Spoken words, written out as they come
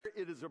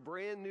is a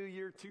brand new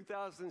year,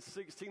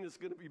 2016. It's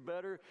going to be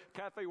better.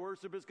 Cafe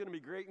worship is going to be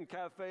great in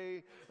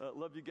Cafe.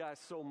 Love you guys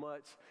so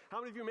much. How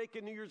many of you are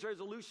making New Year's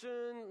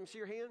resolution? Let me see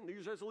your hand. New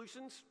Year's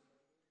resolutions?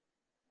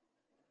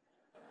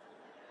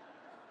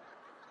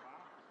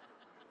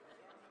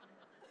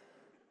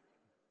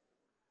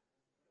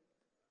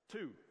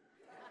 Two.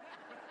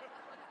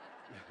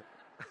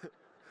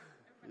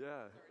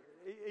 Yeah.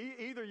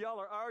 Either y'all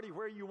are already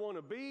where you want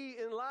to be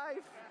in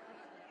life.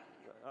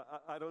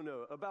 I don't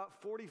know.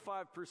 About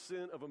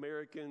 45% of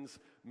Americans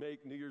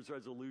make New Year's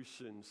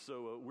resolutions,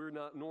 so we're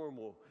not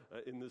normal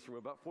in this room.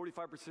 About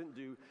 45%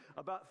 do.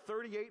 About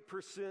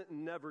 38%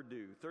 never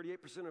do.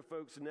 38% of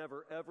folks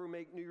never, ever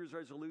make New Year's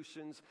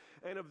resolutions.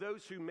 And of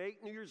those who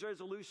make New Year's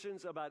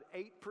resolutions, about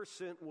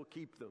 8% will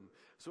keep them.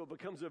 So it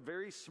becomes a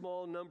very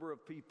small number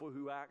of people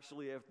who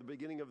actually, at the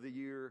beginning of the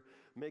year,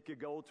 make a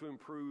goal to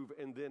improve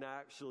and then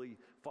actually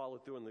follow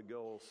through on the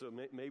goal. So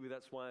maybe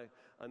that's why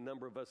a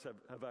number of us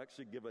have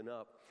actually given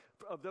up.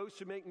 Of those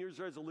who make New Year's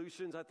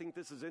resolutions, I think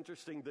this is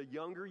interesting. The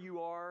younger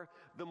you are,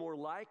 the more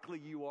likely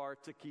you are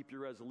to keep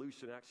your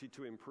resolution, actually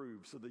to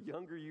improve. So the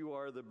younger you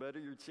are, the better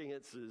your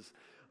chances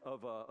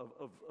of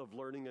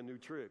learning a new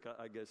trick.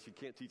 I guess you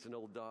can't teach an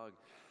old dog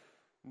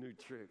new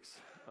tricks.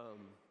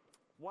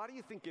 Why do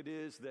you think it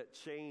is that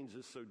change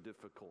is so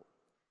difficult?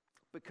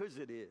 Because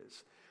it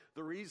is.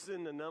 The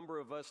reason a number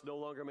of us no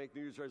longer make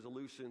New Year's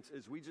resolutions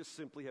is we just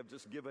simply have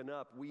just given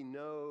up. We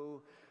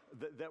know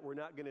that we're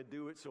not going to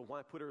do it, so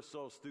why put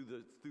ourselves through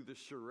the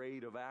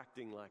charade of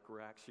acting like we're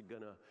actually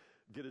going to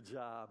get a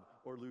job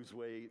or lose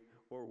weight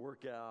or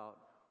work out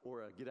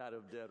or get out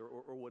of debt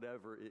or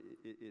whatever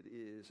it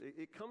is.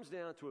 It comes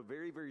down to a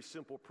very, very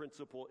simple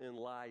principle in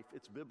life.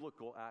 It's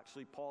biblical,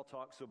 actually. Paul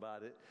talks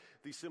about it.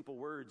 These simple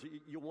words.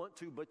 You want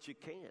to, but you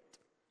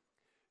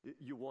can't.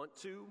 You want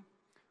to,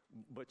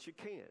 but you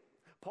can't.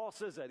 Paul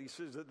says that. He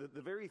says that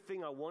the very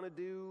thing I want to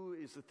do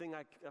is the thing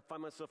I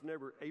find myself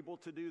never able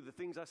to do. The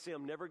things I say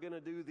I'm never going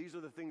to do, these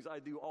are the things I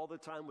do all the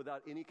time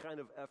without any kind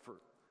of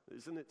effort.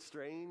 Isn't it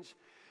strange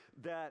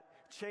that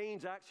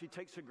change actually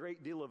takes a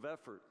great deal of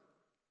effort?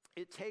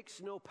 It takes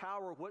no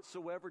power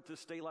whatsoever to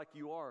stay like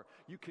you are.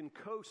 You can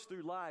coast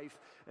through life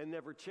and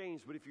never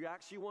change. But if you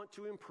actually want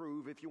to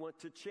improve, if you want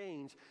to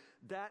change,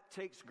 that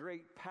takes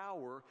great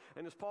power.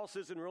 And as Paul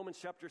says in Romans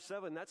chapter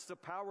 7, that's the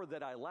power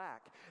that I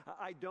lack.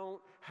 I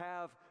don't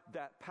have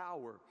that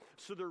power.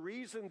 So the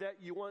reason that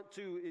you want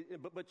to,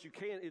 but you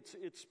can't,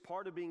 it's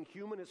part of being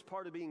human. It's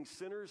part of being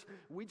sinners.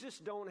 We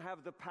just don't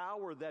have the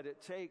power that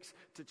it takes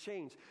to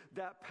change.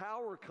 That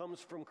power comes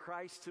from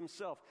Christ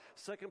himself.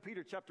 2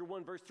 Peter chapter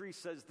 1 verse 3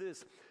 says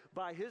this,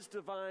 by his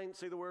divine,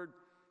 say the word,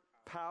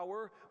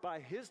 power, by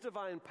his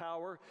divine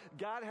power,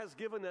 God has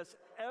given us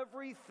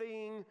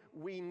everything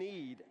we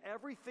need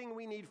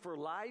for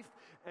life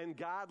and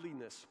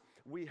godliness.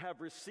 We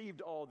have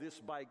received all this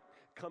by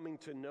coming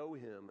to know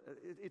him.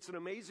 It's an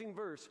amazing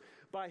verse.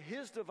 By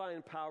his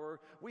divine power,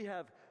 we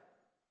have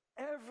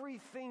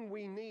everything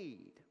we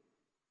need.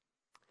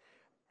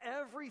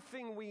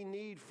 Everything we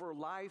need for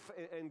life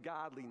and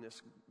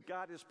godliness.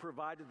 God has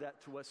provided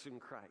that to us in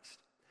Christ.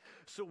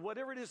 So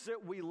whatever it is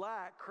that we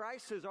lack,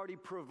 Christ has already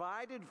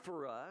provided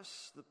for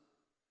us. The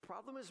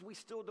problem is we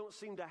still don't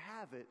seem to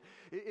have it.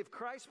 If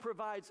Christ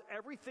provides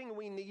everything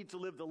we need to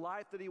live the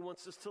life that he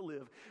wants us to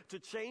live, to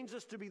change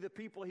us to be the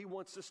people he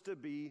wants us to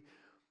be,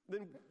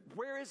 then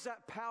where is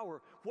that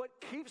power? What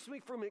keeps me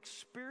from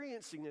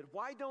experiencing it?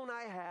 Why don't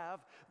I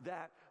have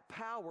that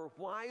power?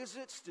 Why is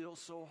it still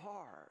so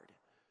hard?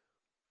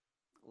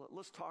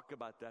 Let's talk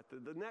about that.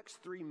 The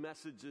next three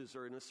messages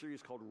are in a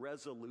series called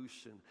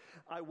Resolution.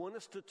 I want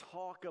us to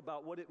talk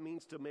about what it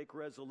means to make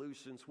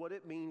resolutions, what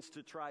it means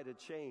to try to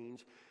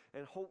change,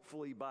 and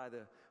hopefully by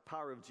the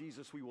power of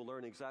Jesus, we will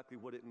learn exactly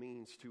what it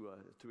means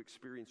to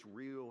experience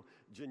real,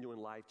 genuine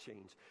life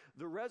change.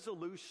 The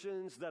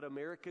resolutions that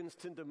Americans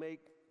tend to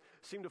make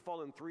seem to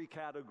fall in three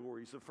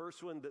categories. The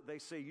first one that they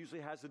say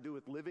usually has to do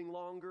with living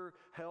longer,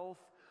 health.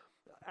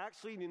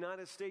 Actually, in the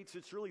United States,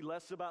 it's really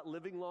less about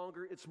living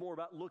longer. It's more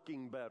about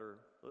looking better.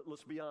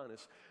 Let's be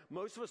honest.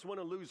 Most of us want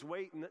to lose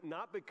weight,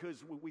 not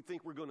because we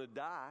think we're going to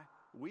die.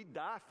 We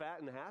die fat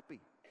and happy.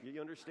 You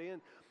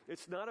understand?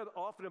 It's not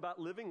often about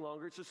living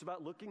longer. It's just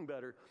about looking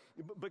better.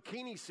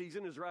 Bikini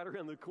season is right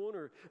around the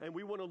corner, and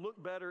we want to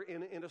look better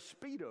in a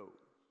Speedo.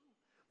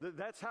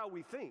 That's how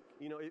we think.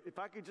 You know, if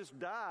I could just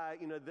die,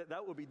 you know,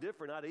 that would be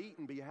different. I'd eat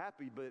and be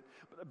happy, but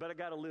I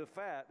got to live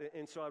fat,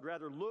 and so I'd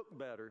rather look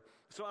better.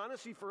 So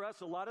honestly, for us,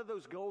 a lot of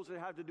those goals that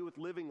have to do with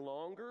living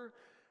longer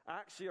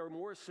actually are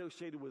more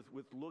associated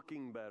with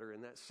looking better,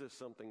 and that says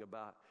something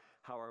about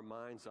how our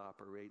minds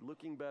operate.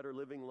 Looking better,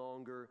 living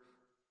longer,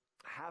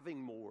 having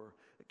more.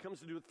 It comes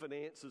to do with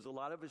finances. A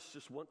lot of us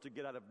just want to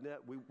get out of debt.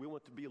 We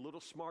want to be a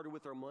little smarter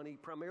with our money,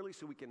 primarily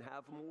so we can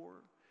have more.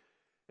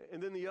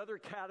 And then the other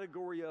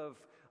category of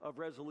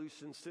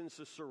resolutions tends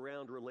to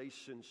surround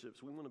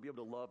relationships. We want to be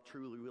able to love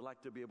truly. We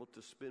like to be able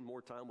to spend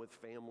more time with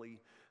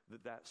family,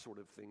 that sort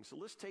of thing. So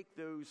let's take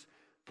those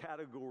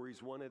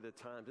categories one at a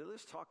time.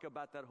 Let's talk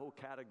about that whole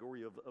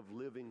category of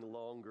living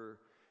longer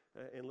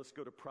And let's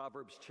go to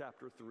Proverbs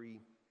chapter 3.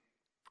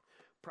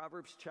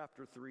 Proverbs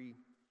chapter 3.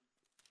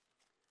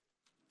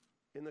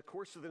 In the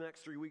course of the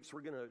next 3 weeks,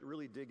 we're going to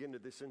really dig into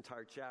this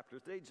entire chapter.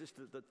 Today, just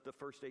the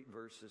first 8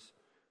 verses.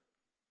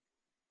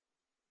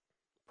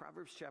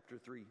 Proverbs chapter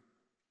 3.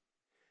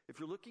 If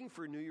you're looking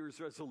for New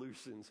Year's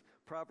resolutions,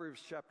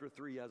 Proverbs chapter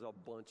 3 has a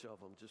bunch of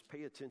them. Just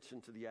pay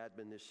attention to the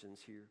admonitions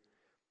here.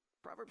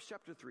 Proverbs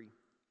chapter 3.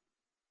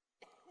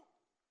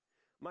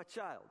 My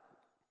child,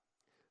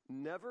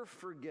 never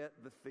forget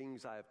the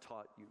things I have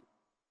taught you.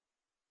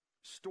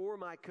 Store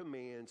my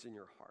commands in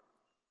your heart.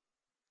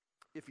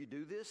 If you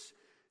do this,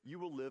 you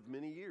will live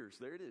many years.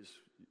 There it is.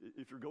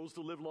 If your goal is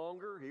to live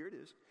longer, here it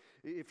is.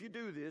 If you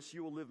do this,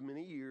 you will live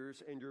many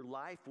years and your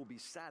life will be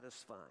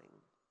satisfying.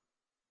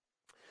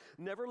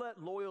 Never let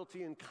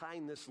loyalty and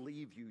kindness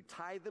leave you.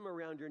 Tie them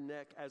around your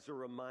neck as a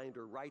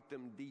reminder. Write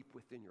them deep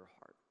within your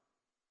heart.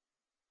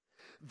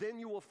 Then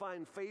you will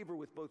find favor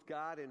with both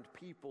God and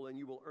people, and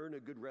you will earn a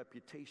good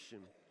reputation.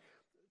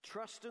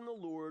 Trust in the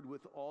Lord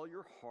with all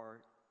your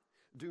heart.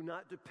 Do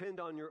not depend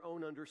on your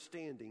own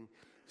understanding.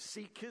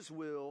 Seek His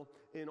will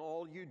in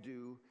all you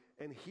do,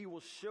 and He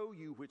will show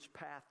you which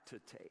path to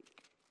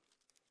take.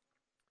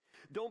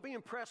 Don't be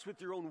impressed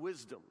with your own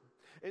wisdom.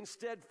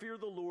 Instead, fear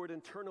the Lord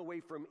and turn away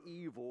from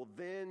evil.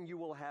 Then you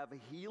will have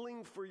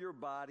healing for your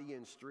body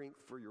and strength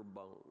for your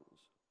bones.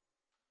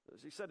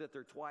 As He said it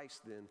there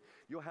twice then.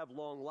 You'll have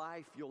long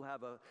life. You'll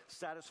have a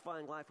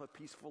satisfying life, a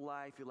peaceful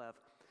life. You'll have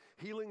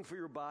healing for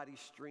your body,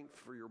 strength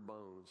for your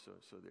bones.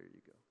 So there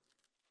you go.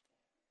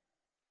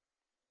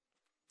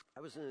 I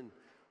was in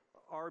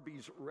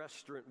Arby's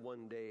restaurant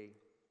one day,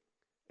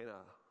 and a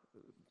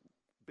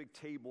big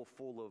table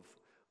full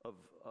of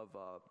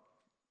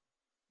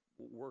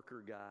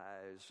worker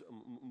guys,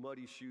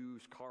 muddy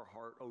shoes,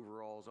 Carhartt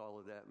overalls, all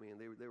of that, man.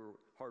 They were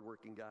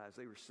hardworking guys.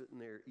 They were sitting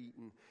there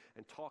eating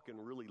and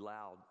talking really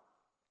loud.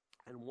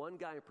 And one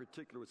guy in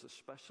particular was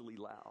especially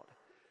loud.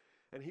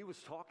 And he was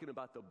talking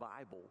about the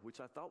Bible, which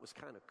I thought was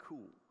kind of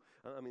cool.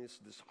 I mean, it's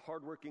this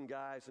hardworking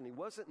guys, and he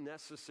wasn't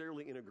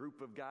necessarily in a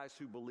group of guys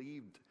who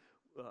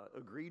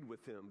agreed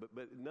with him,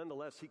 but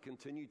nonetheless, he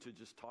continued to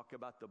just talk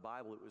about the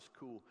Bible. It was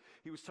cool.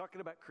 He was talking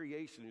about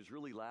creation. He was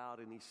really loud,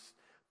 and he's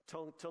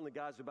telling the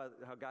guys about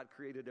how God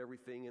created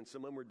everything, and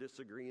some of them were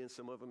disagreeing.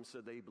 Some of them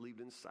said they believed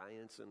in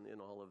science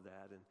and all of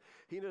that. And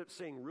he ended up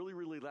saying really,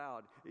 really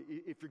loud,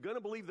 if you're going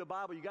to believe the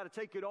Bible, you got to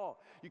take it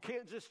all. You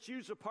can't just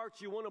choose the parts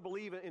you want to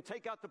believe in and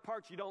take out the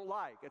parts you don't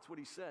like. That's what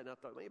he said. And I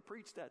thought, man,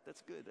 preach that.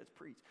 That's good. That's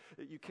preach.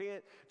 You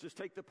can't just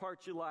take the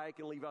parts you like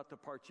and leave out the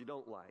parts you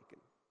don't like.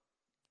 And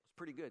it's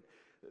pretty good.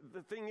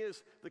 The thing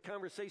is, the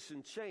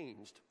conversation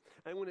changed.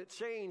 And when it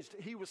changed,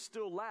 he was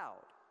still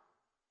loud.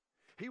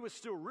 He was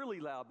still really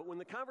loud, but when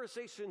the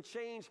conversation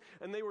changed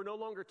and they were no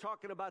longer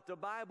talking about the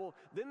Bible,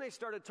 then they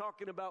started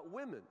talking about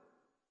women.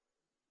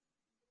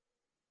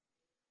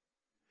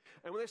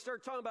 And when they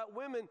started talking about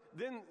women,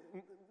 then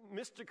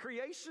Mr.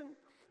 Creation,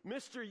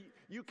 Mr.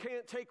 You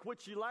can't take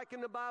what you like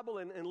in the Bible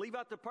and leave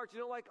out the parts you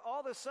don't like,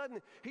 all of a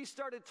sudden he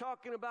started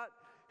talking about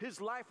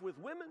his life with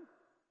women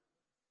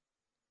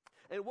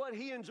and what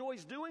he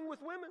enjoys doing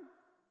with women,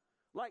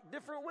 like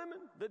different women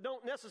that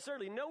don't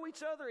necessarily know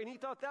each other, and he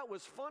thought that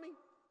was funny.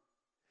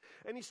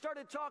 And he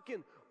started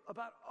talking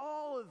about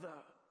all of the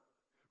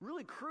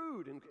really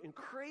crude and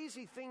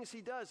crazy things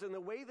he does and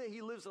the way that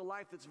he lives a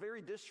life that's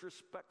very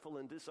disrespectful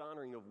and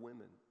dishonoring of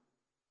women.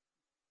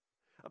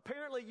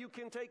 Apparently, you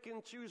can take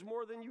and choose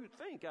more than you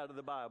think out of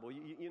the Bible.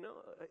 You know,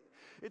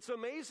 it's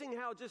amazing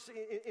how just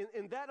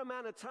in that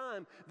amount of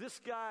time, this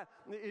guy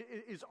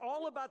is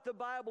all about the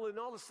Bible, and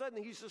all of a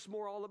sudden, he's just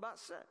more all about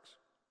sex.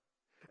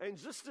 And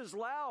just as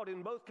loud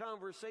in both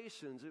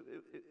conversations,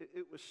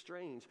 it was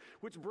strange.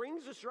 Which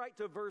brings us right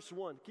to verse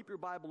 1. Keep your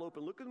Bible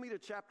open. Look with me to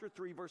chapter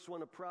 3, verse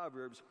 1 of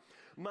Proverbs.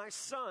 My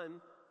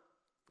son,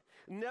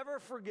 never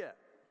forget.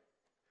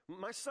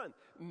 My son,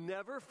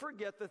 never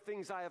forget the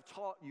things I have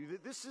taught you.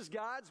 This is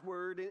God's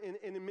word,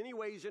 and in many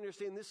ways you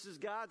understand this is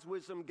God's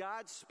wisdom,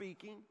 God's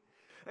speaking.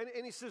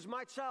 And he says,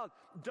 my child,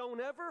 don't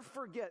ever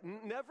forget,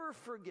 never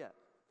forget.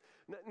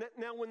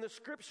 Now, when the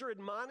Scripture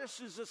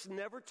admonishes us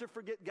never to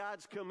forget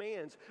God's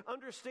commands,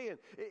 understand,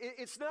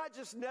 it's not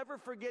just never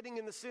forgetting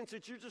in the sense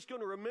that you're just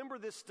going to remember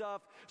this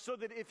stuff so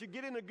that if you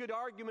get in a good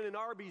argument in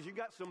Arby's, you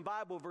got some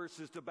Bible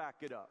verses to back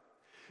it up.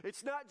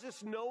 It's not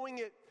just knowing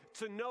it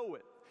to know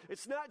it.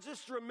 It's not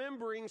just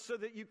remembering so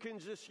that you can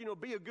just,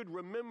 be a good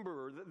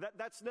rememberer.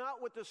 That's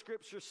not what the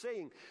Scripture's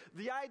saying.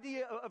 The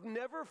idea of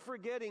never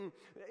forgetting,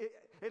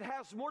 it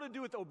has more to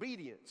do with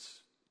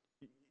obedience.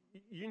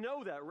 You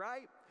know that,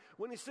 right?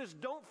 When he says,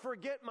 don't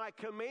forget my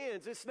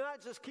commands, it's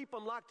not just keep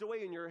them locked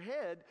away in your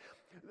head.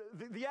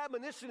 The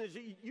admonition is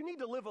you need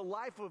to live a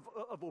life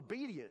of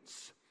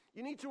obedience.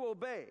 You need to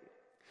obey.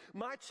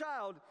 My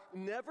child,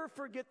 never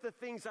forget the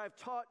things I've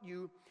taught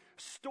you.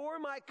 Store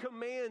my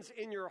commands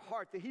in your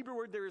heart. The Hebrew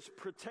word there is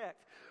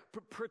protect.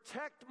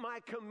 Protect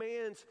my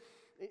commands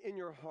in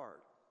your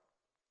heart.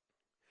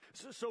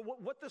 So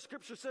what the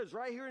scripture says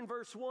right here in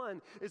verse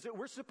 1 is that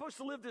we're supposed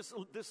to live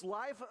this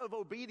life of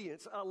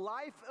obedience. A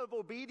life of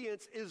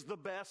obedience is the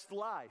best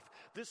life.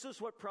 This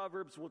is what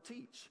Proverbs will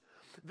teach.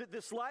 That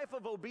this life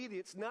of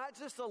obedience, not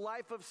just a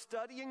life of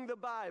studying the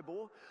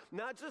Bible,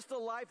 not just a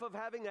life of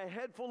having a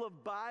head full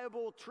of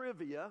Bible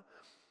trivia,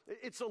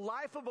 it's a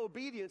life of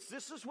obedience.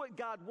 This is what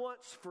God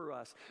wants for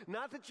us.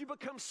 Not that you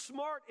become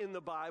smart in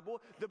the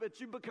Bible, but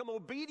you become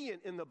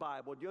obedient in the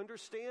Bible. Do you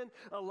understand?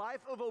 A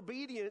life of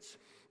obedience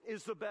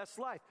is the best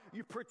life.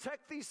 You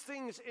protect these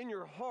things in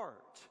your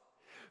heart.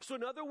 So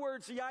in other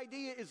words, the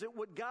idea is that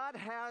what God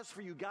has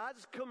for you,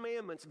 God's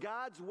commandments,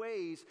 God's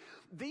ways,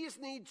 these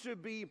need to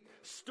be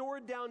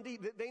stored down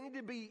deep. They need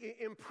to be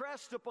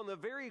impressed upon the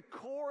very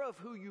core of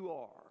who you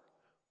are.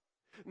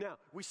 Now,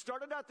 we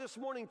started out this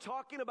morning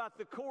talking about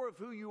the core of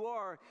who you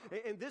are,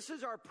 and this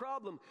is our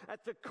problem.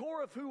 At the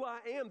core of who I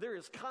am, there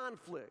is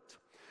conflict.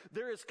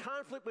 There is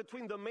conflict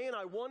between the man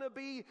I want to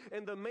be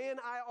and the man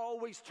I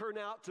always turn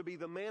out to be,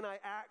 the man I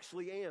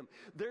actually am.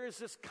 There is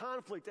this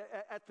conflict.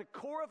 At the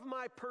core of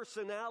my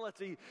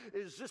personality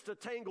is just a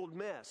tangled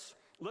mess.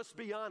 Let's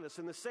be honest.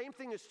 And the same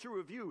thing is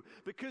true of you,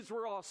 because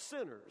we're all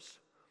sinners.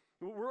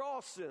 We're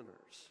all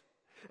sinners.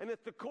 And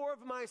at the core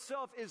of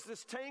myself is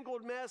this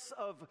tangled mess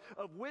of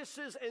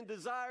wishes and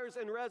desires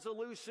and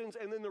resolutions,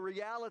 and then the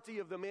reality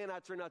of the man I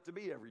turn out to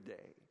be every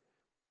day.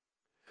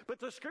 But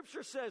the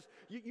scripture says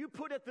you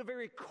put at the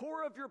very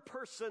core of your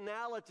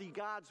personality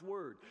God's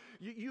word.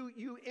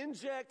 You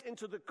inject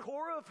into the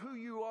core of who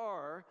you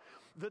are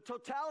the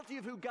totality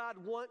of who God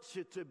wants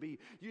you to be.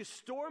 You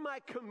store my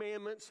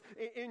commandments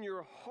in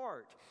your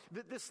heart.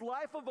 That this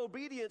life of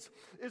obedience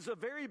is the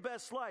very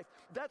best life.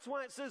 That's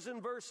why it says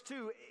in verse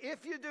 2,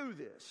 if you do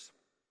this,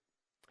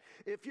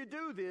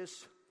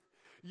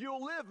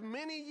 you'll live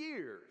many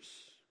years,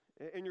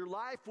 and your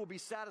life will be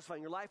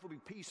satisfying. Your life will be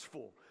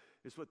peaceful,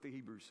 is what the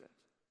Hebrew says.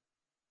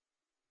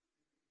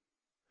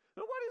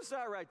 Now, what is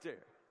that right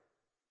there?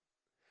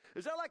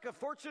 Is that like a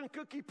fortune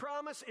cookie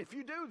promise? If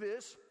you do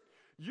this,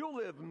 you'll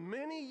live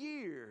many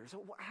years.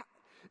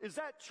 Is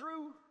that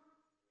true?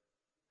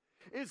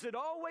 Is it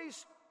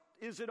always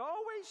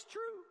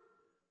true?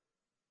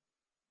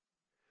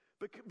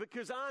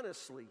 Because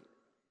honestly,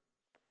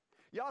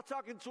 y'all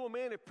talking to a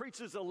man that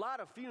preaches a lot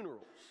of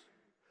funerals.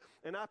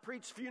 And I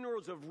preach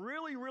funerals of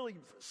really, really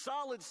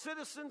solid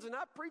citizens, and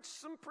I preach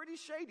some pretty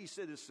shady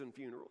citizen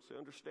funerals, you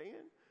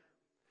understand?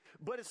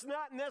 But it's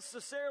not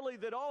necessarily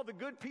that all the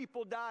good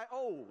people die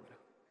old.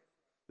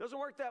 Doesn't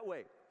work that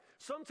way.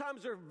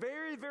 Sometimes they're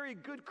very, very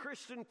good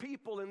Christian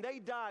people, and they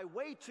die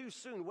way too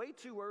soon, way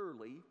too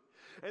early.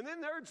 And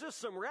then there are just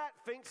some rat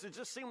finks that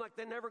just seem like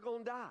they're never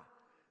going to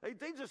die.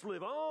 They just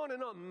live on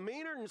and on,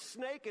 meaner than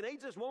snake, and they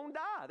just won't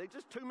die. They're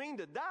just too mean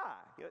to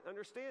die. You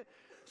understand?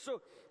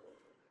 So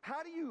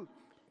how do you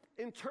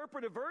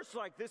interpret a verse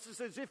like this? It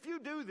says, if you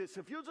do this,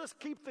 if you'll just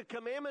keep the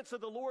commandments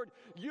of the Lord,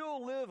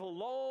 you'll live a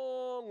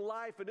long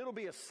life, and it'll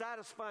be a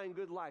satisfying,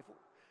 good life.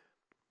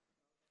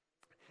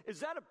 Is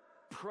that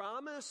a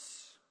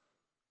promise?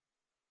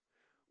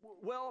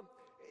 Well,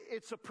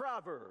 it's a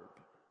proverb.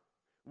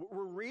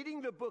 We're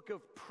reading the book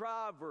of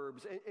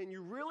Proverbs, and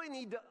you really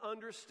need to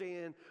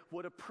understand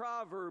what a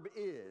proverb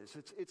is.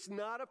 It's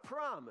not a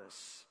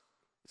promise.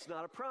 It's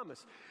not a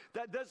promise.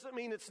 That doesn't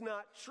mean it's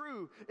not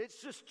true.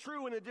 It's just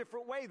true in a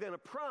different way than a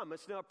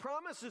promise. Now, a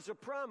promise is a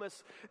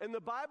promise, and the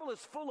Bible is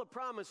full of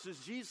promises.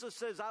 Jesus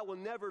says, I will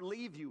never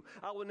leave you.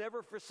 I will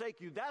never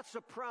forsake you. That's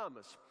a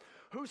promise.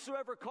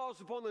 Whosoever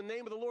calls upon the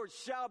name of the Lord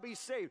shall be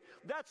saved.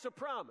 That's a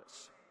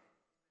promise.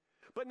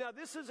 But now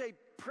this is a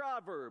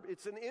proverb.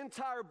 It's an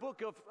entire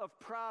book of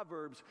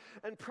Proverbs.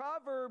 And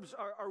Proverbs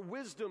are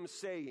wisdom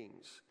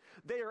sayings.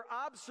 They are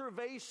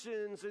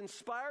observations,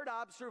 inspired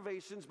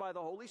observations by the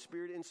Holy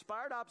Spirit,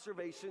 inspired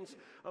observations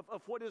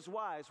of what is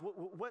wise,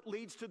 what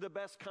leads to the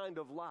best kind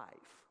of life.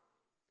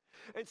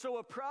 And so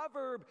a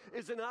proverb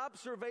is an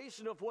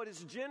observation of what is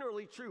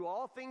generally true.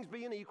 All things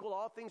being equal,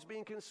 all things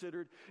being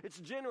considered, it's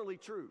generally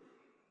true.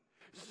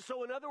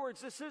 So in other words,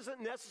 this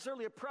isn't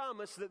necessarily a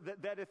promise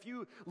that if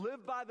you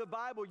live by the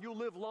Bible, you'll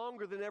live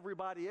longer than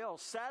everybody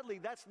else. Sadly,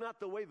 that's not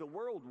the way the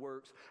world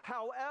works.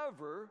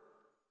 However,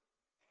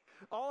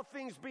 all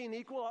things being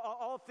equal,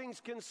 all things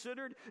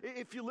considered,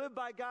 if you live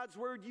by God's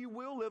word, you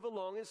will live a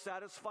long and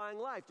satisfying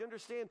life. Do you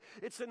understand?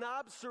 It's an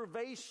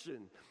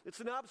observation.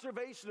 It's an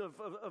observation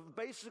of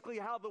basically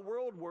how the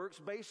world works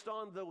based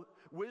on the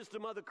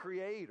wisdom of the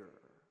Creator.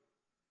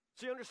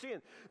 So you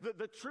understand,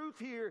 the truth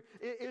here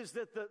is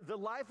that the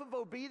life of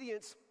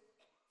obedience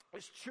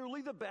is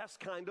truly the best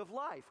kind of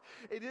life.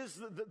 It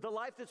is the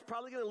life that's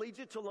probably going to lead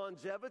you to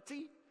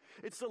longevity.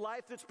 It's the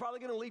life that's probably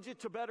going to lead you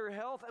to better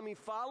health. I mean,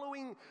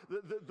 following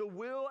the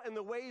will and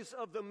the ways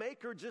of the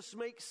Maker just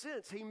makes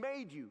sense. He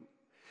made you.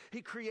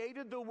 He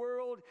created the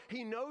world.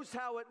 He knows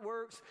how it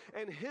works.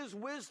 And His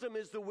wisdom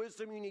is the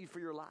wisdom you need for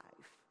your life.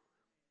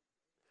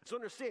 So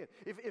understand,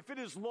 if it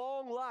is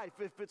long life,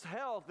 if it's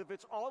health, if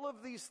it's all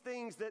of these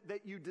things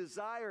that you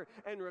desire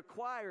and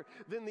require,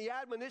 then the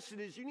admonition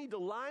is you need to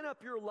line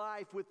up your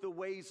life with the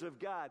ways of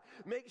God.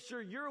 Make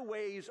sure your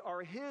ways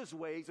are His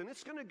ways, and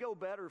it's going to go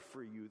better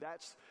for you.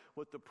 That's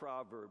what the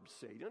Proverbs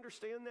say. Do you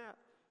understand that?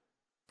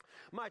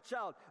 My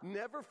child,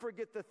 never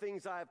forget the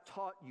things I have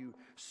taught you.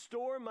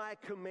 Store my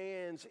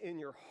commands in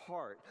your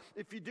heart.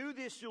 If you do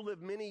this, you'll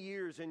live many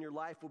years, and your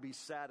life will be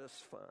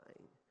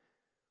satisfying.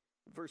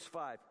 Verse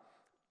 5.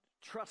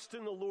 Trust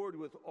in the Lord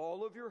with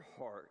all of your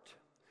heart.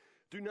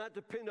 Do not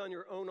depend on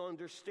your own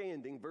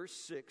understanding. Verse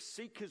 6,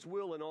 seek His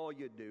will in all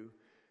you do,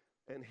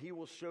 and He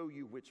will show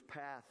you which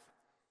path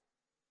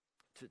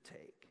to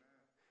take.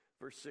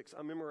 Verse 6,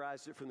 I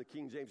memorized it from the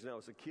King James when I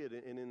was a kid,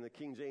 and in the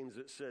King James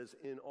it says,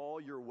 in all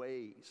your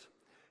ways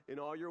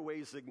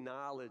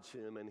acknowledge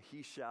Him, and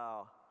He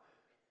shall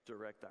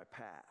direct thy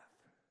path.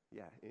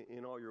 Yeah,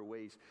 in all your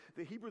ways.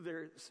 The Hebrew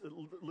there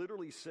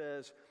literally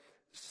says,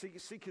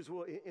 seek His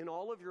will in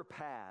all of your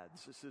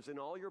paths. It says, in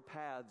all your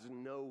paths,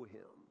 know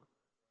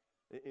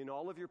Him. In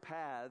all of your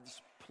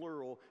paths,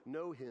 plural,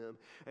 know Him,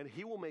 and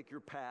He will make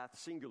your path,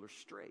 singular,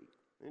 straight.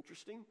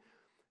 Interesting?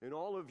 In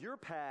all of your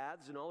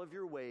paths, in all of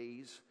your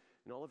ways,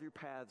 in all of your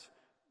paths,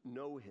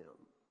 know Him.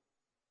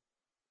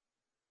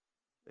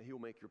 And He will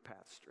make your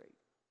path straight.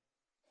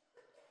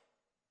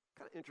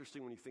 Kind of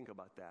interesting when you think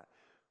about that.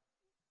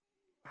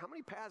 How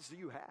many paths do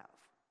you have?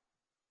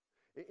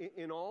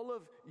 In all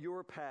of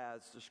your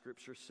paths, the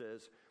Scripture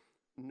says,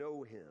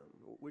 know Him,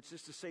 which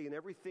is to say, in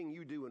everything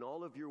you do, in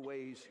all of your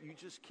ways, you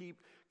just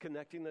keep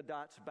connecting the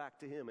dots back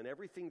to Him. And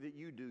everything that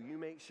you do, you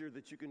make sure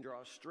that you can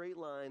draw a straight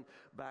line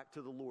back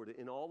to the Lord.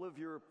 In all of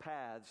your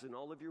paths, in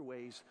all of your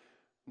ways,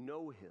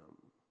 know Him.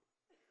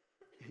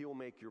 He will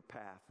make your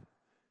path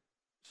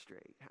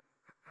straight.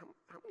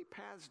 How many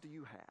paths do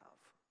you have?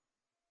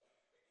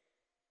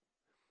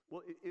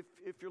 Well,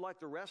 if you're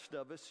like the rest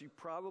of us, you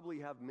probably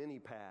have many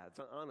paths.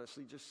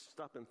 Honestly, just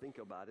stop and think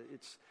about it.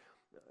 It's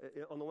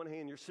on the one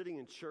hand, you're sitting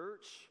in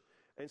church,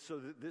 and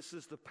so this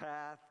is the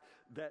path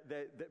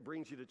that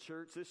brings you to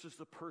church. This is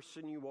the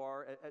person you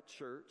are at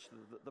church,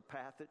 the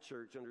path at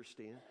church,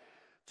 understand?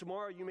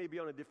 Tomorrow you may be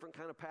on a different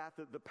kind of path,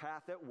 the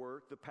path at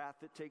work, the path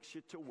that takes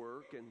you to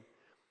work,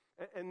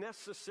 and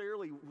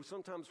necessarily,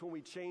 sometimes when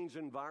we change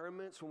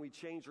environments, when we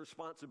change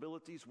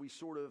responsibilities, we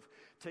sort of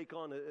take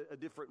on a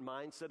different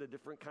mindset, a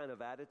different kind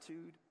of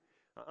attitude.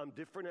 I'm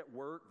different at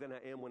work than I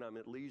am when I'm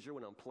at leisure,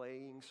 when I'm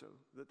playing, so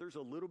that there's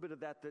a little bit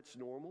of that's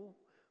normal.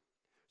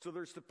 So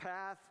there's the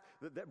path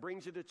that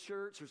brings you to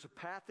church. There's a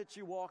path that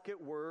you walk at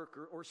work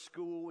or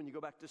school when you go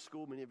back to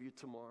school, many of you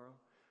tomorrow.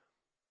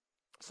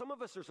 Some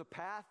of us, there's a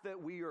path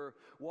that we are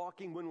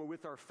walking when we're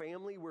with our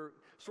family. We're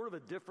sort of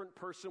a different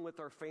person with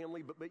our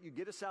family, but you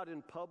get us out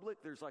in public.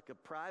 There's like a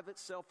private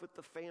self with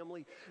the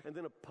family and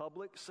then a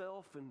public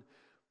self, and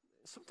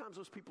sometimes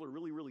those people are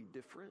really, really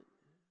different.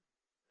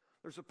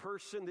 There's a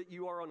person that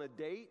you are on a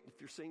date. If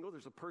you're single,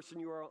 there's a person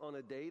you are on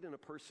a date and a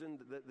person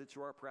that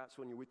you are perhaps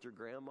when you're with your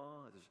grandma.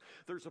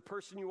 There's a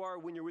person you are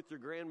when you're with your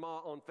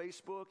grandma on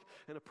Facebook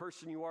and a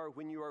person you are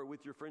when you are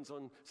with your friends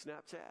on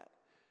Snapchat.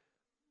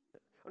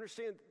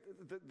 Understand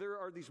that there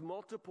are these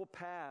multiple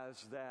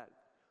paths that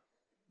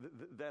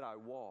I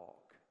walk.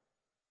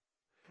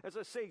 As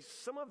I say,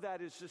 some of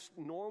that is just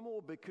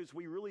normal because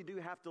we really do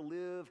have to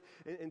live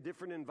in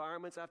different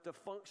environments, have to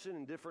function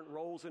in different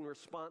roles and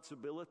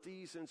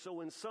responsibilities. And so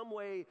in some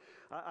way,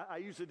 I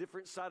use a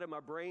different side of my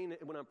brain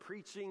when I'm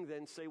preaching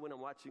than, say, when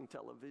I'm watching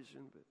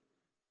television.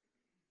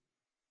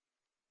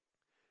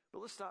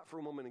 But let's stop for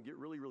a moment and get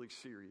really, really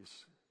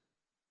serious.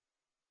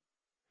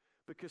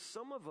 Because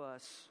some of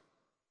us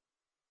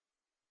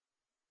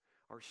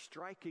are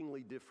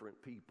strikingly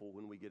different people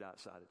when we get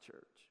outside of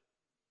church.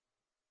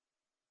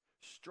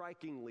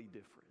 Strikingly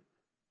different.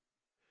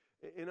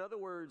 In other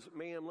words,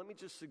 ma'am, let me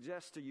just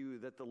suggest to you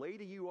that the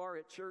lady you are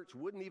at church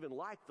wouldn't even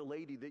like the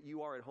lady that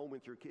you are at home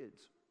with your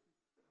kids.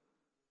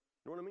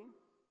 You know what I mean?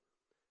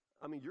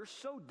 I mean, you're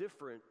so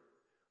different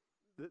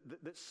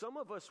that some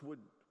of us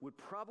would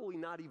probably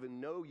not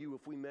even know you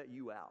if we met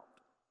you out.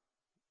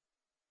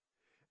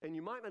 And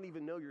you might not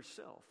even know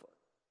yourself.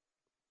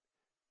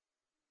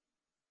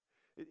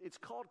 It's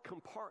called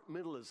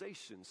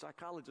compartmentalization.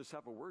 Psychologists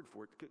have a word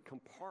for it.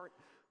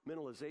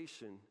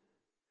 Compartmentalization.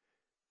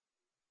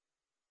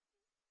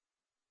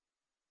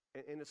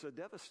 And it's a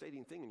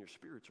devastating thing in your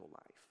spiritual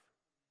life.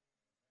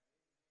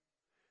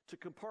 To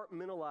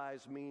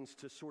compartmentalize means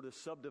to sort of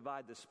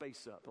subdivide the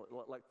space up.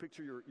 Like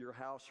picture your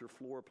house, your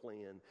floor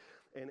plan.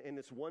 And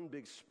it's one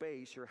big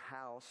space, your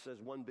house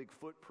has one big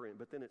footprint,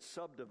 but then it's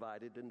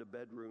subdivided into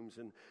bedrooms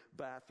and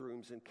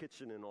bathrooms and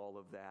kitchen and all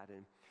of that.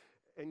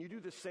 And you do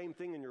the same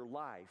thing in your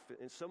life.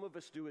 And some of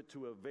us do it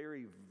to a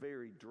very,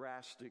 very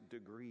drastic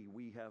degree.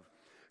 We have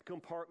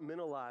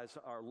compartmentalized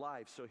our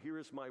life. So here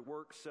is my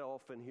work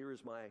self, and here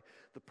is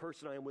the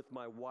person I am with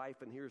my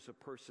wife, and here's the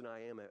person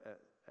I am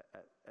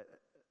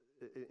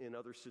in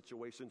other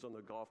situations on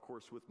the golf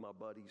course with my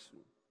buddies.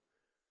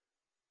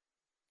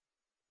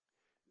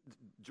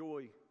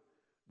 Joy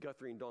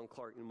Guthrie and Dawn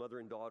Clark, and mother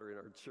and daughter in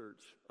our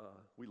church.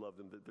 We love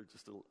them. They're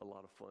just a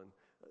lot of fun.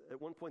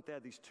 At one point, they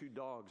had these two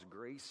dogs,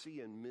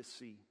 Gracie and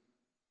Missy.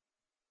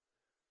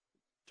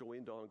 Joy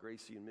and Dawn,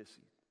 Gracie and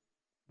Missy.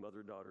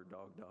 Mother, daughter,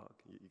 dog.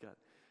 You got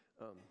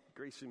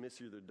Gracie and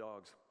Missy are their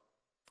dogs.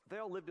 They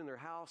all lived in their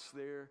house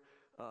there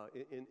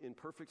in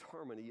perfect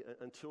harmony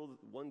until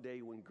one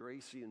day when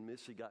Gracie and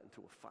Missy got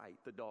into a fight.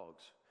 The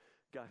dogs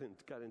got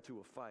into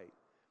a fight.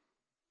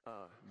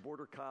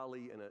 Border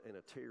Collie and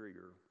a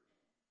terrier.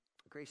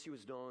 Gracie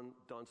was Dawn's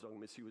dog,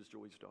 Missy was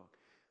Joy's dog.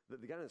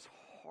 They got in this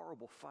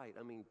horrible fight.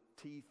 I mean,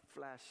 teeth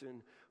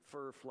flashing,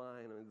 fur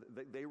flying. I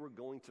mean, they were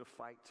going to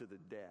fight to the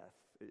death.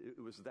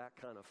 It was that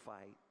kind of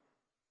fight.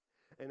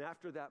 And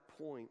after that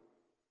point,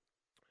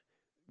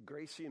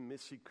 Gracie and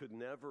Missy could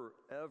never,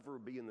 ever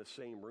be in the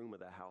same room of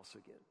the house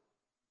again.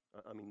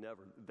 I mean,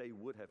 never. They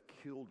would have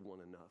killed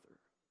one another.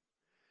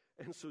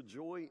 And so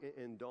Joy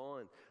and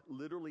Dawn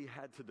literally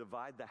had to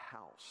divide the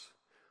house.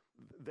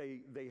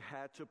 They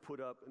had to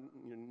put up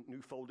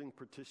new folding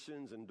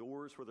partitions and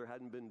doors where there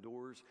hadn't been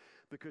doors,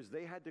 because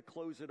they had to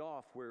close it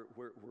off where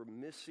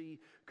Missy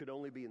could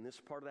only be in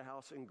this part of the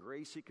house and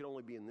Gracie could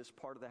only be in this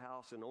part of the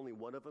house, and only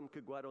one of them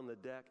could go out on the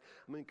deck.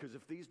 I mean, because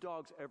if these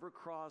dogs ever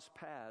crossed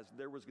paths,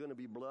 there was going to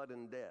be blood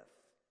and death.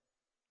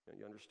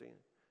 You understand?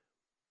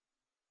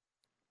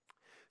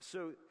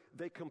 So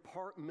they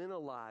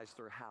compartmentalized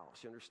their house.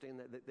 You understand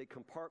that? They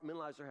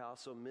compartmentalized their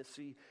house. So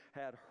Missy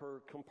had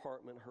her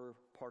compartment, her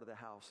part of the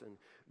house, and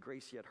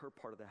Gracie had her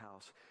part of the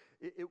house.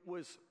 It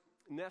was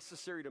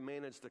necessary to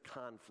manage the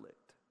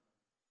conflict.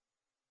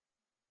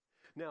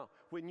 Now,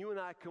 when you and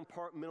I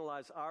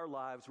compartmentalize our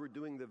lives, we're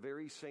doing the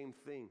very same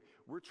thing.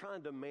 We're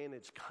trying to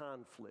manage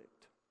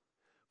conflict.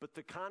 But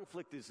the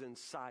conflict is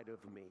inside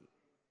of me.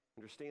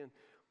 Understand?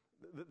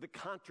 The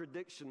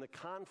contradiction, the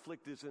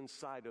conflict is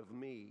inside of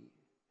me.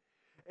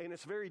 And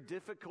it's very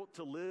difficult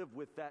to live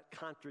with that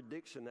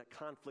contradiction, that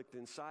conflict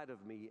inside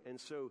of me. And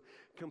so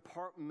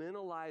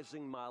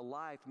compartmentalizing my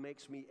life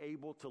makes me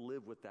able to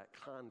live with that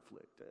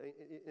conflict.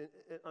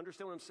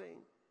 Understand what I'm saying?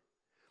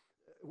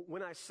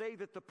 When I say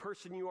that the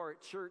person you are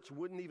at church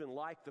wouldn't even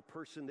like the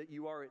person that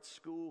you are at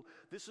school,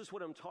 this is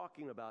what I'm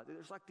talking about.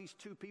 There's like these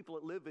two people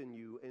that live in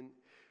you, and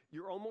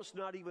you're almost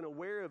not even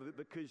aware of it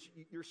because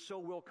you're so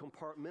well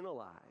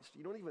compartmentalized.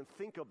 You don't even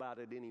think about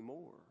it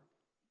anymore.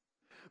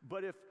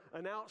 But if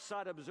an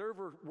outside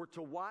observer were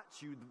to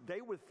watch you, they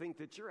would think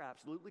that you're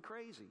absolutely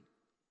crazy.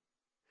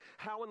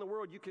 How in the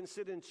world you can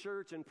sit in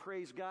church and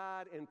praise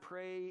God and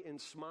pray and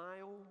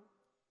smile?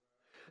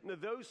 Now,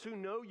 those who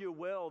know you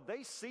well,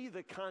 they see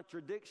the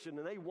contradiction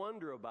and they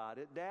wonder about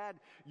it. Dad,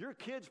 your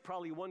kids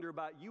probably wonder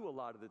about you a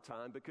lot of the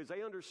time because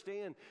they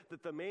understand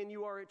that the man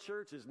you are at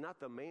church is not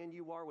the man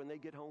you are when they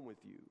get home with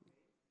you.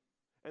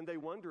 And they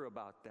wonder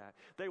about that.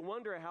 They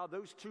wonder how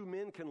those two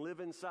men can live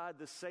inside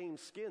the same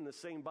skin, the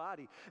same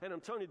body. And I'm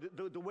telling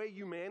you, the way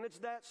you manage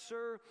that,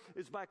 sir,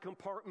 is by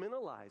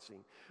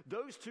compartmentalizing.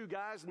 Those two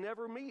guys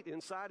never meet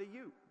inside of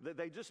you.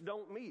 They just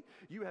don't meet.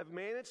 You have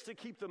managed to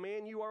keep the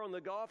man you are on the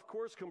golf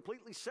course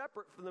completely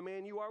separate from the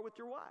man you are with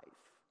your wife.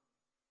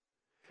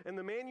 And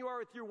the man you are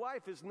with your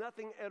wife is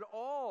nothing at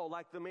all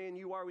like the man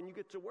you are when you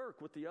get to work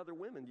with the other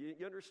women.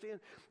 You understand?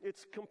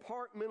 It's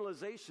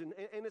compartmentalization,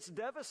 and it's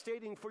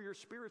devastating for your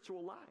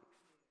spiritual life.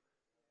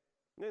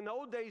 In the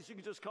old days, you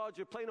could just call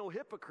you plain old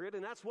hypocrite,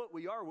 and that's what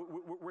we are.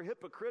 We're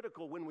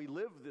hypocritical when we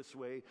live this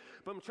way.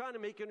 But I'm trying to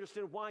make you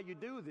understand why you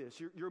do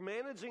this. You're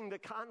managing the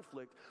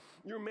conflict.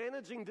 You're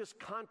managing this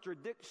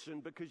contradiction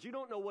because you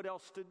don't know what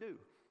else to do.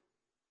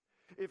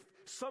 If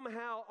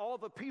somehow all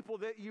the people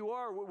that you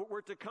are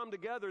were to come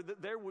together,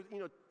 that there would,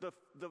 the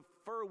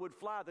fur would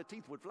fly, the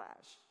teeth would flash.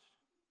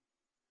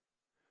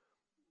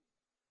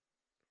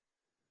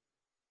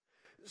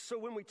 So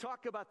when we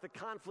talk about the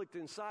conflict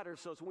inside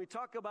ourselves, when we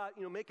talk about,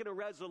 making a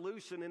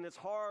resolution, and it's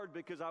hard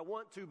because I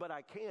want to, but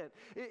I can't,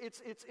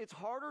 it's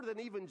harder than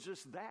even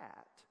just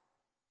that.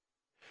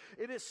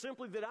 It is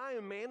simply that I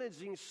am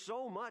managing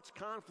so much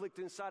conflict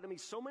inside of me,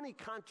 so many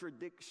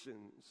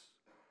contradictions.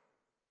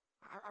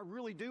 I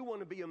really do want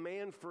to be a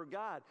man for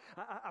God.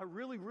 I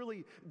really,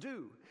 really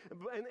do.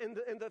 And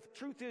the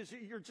truth is,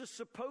 you're just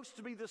supposed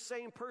to be the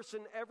same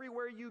person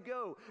everywhere you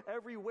go,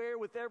 everywhere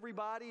with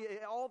everybody,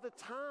 all the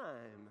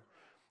time.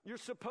 You're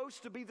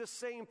supposed to be the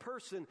same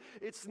person.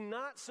 It's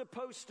not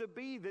supposed to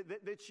be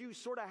that you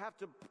sort of have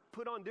to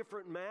put on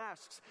different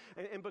masks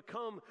and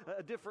become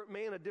a different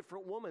man, a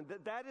different woman.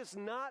 That is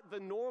not the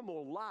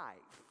normal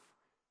life.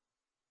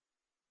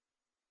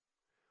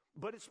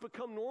 But it's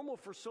become normal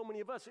for so many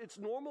of us. It's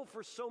normal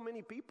for so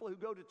many people who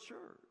go to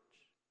church.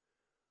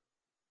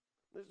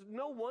 There's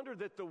no wonder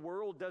that the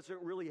world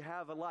doesn't really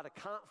have a lot of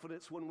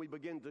confidence when we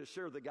begin to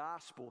share the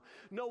gospel.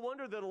 No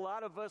wonder that a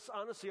lot of us,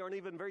 honestly, aren't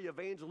even very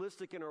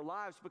evangelistic in our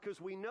lives,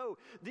 because we know,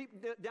 deep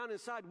down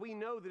inside, we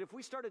know that if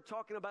we started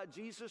talking about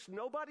Jesus,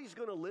 nobody's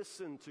going to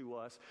listen to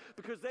us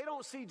because they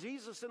don't see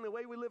Jesus in the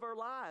way we live our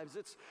lives.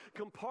 It's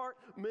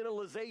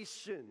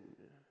compartmentalization.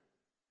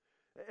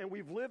 And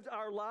we've lived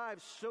our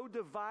lives so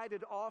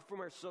divided off from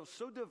ourselves,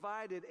 so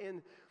divided.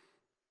 And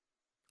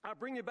I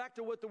bring you back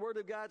to what the Word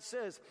of God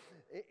says.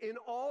 In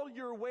all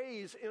your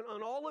ways,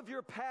 on all of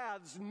your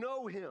paths,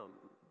 know Him.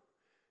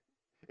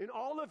 In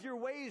all of your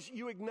ways,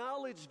 you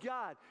acknowledge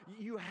God.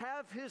 You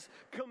have His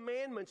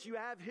commandments. You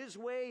have His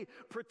way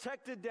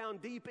protected down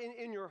deep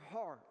in your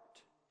heart.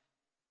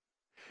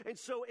 And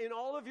so in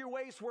all of your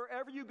ways,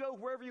 wherever you go,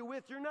 wherever you're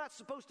with, you're not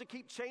supposed to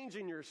keep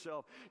changing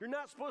yourself. You're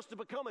not supposed to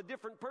become a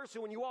different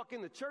person when you walk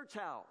in the church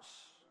house.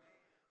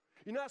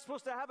 You're not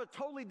supposed to have a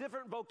totally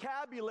different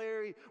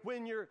vocabulary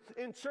when you're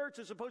in church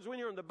as opposed to when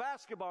you're on the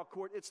basketball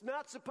court. It's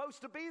not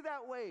supposed to be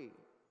that way.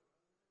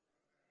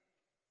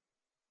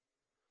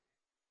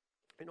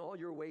 In all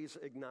your ways,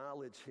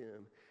 acknowledge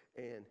Him,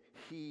 and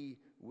He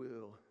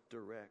will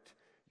direct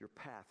your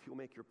path. He'll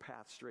make your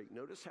path straight.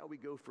 Notice how we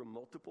go from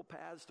multiple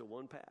paths to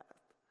one path.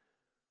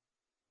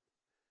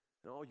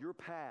 In all your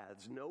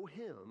paths, know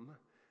Him,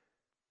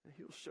 and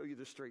He'll show you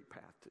the straight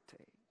path to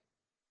take.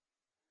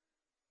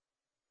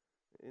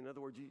 In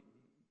other words,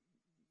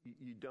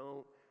 you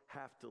don't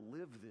have to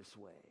live this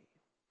way.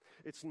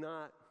 It's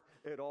not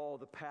at all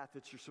the path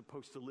that you're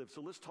supposed to live.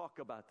 So let's talk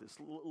about this.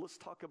 Let's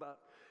talk about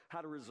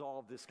how to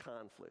resolve this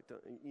conflict.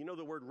 You know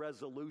the word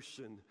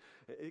resolution.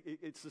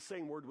 It's the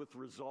same word with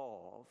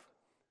resolve.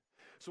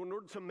 So in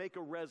order to make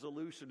a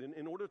resolution,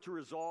 in order to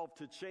resolve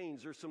to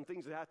change, there's some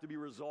things that have to be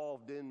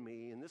resolved in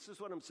me. And this is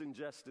what I'm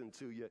suggesting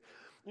to you.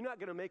 You're not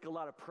going to make a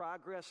lot of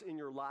progress in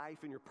your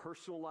life, in your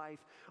personal life.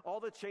 All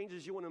the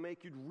changes you want to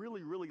make, you'd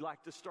really, really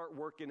like to start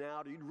working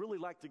out. You'd really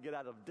like to get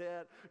out of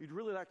debt. You'd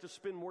really like to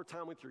spend more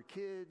time with your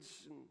kids.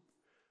 And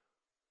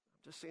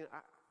I'm just saying,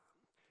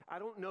 I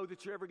don't know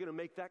that you're ever going to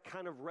make that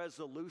kind of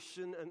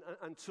resolution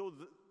until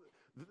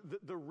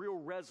the real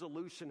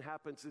resolution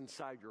happens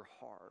inside your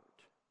heart.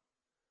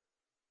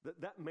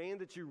 That man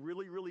that you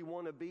really, really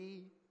want to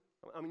be.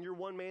 I mean, you're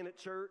one man at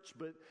church,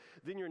 but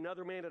then you're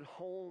another man at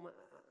home.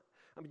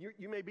 I mean,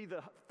 you may be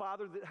the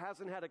father that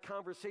hasn't had a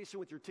conversation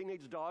with your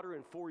teenage daughter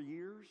in 4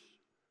 years.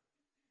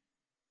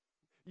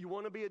 You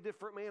want to be a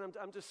different man.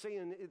 I'm just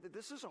saying,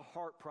 this is a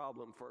heart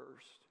problem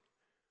first.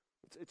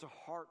 It's a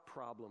heart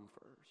problem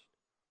first.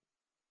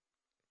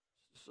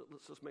 So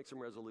let's just make some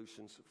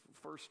resolutions.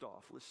 First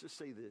off, let's just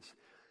say this.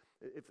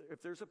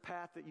 If there's a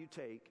path that you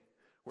take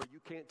where you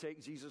can't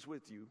take Jesus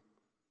with you,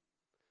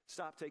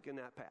 stop taking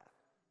that path.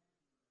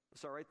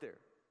 It's all right there.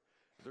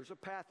 If there's a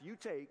path you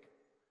take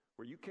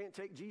where you can't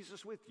take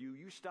Jesus with you,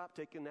 you stop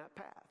taking that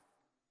path.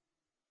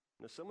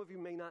 Now, some of you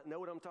may not know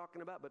what I'm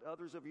talking about, but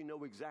others of you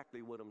know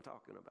exactly what I'm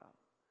talking about.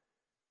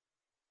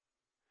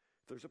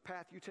 If there's a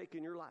path you take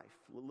in your life,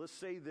 let's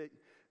say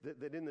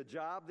that in the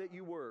job that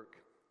you work,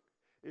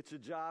 it's a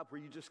job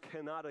where you just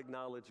cannot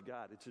acknowledge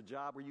God. It's a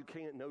job where you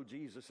can't know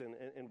Jesus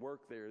and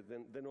work there.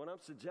 Then what I'm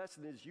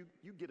suggesting is you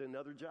get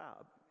another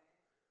job.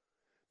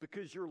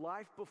 Because your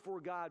life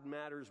before God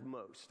matters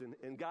most.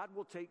 And God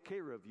will take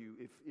care of you.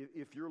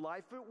 If your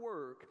life at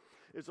work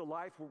is a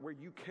life where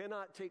you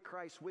cannot take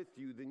Christ with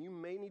you, then you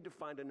may need to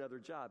find another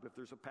job. If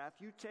there's a path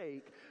you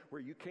take where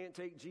you can't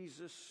take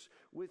Jesus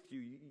with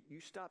you,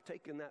 you stop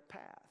taking that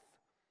path.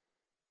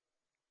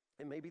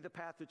 It may be the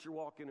path that you're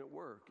walking at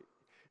work.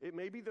 It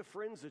may be the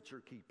friends that you're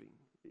keeping.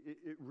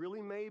 It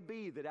really may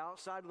be that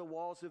outside of the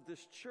walls of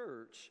this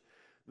church,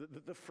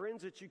 the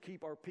friends that you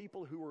keep are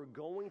people who are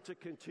going to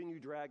continue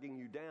dragging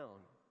you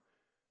down.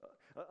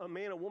 A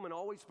man, a woman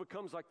always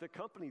becomes like the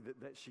company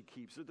that she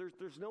keeps. So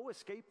there's no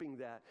escaping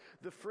that.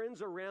 The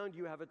friends around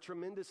you have a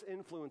tremendous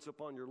influence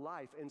upon your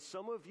life. And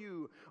some of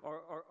you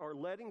are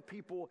letting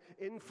people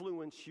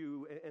influence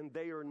you, and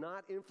they are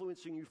not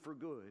influencing you for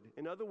good.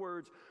 In other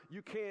words,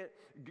 you can't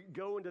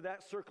go into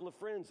that circle of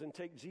friends and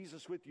take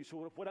Jesus with you.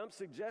 So what I'm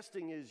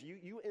suggesting is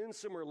you end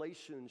some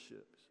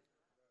relationships.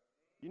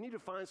 You need to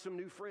find some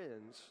new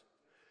friends,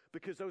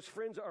 because those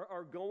friends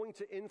are going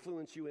to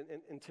influence you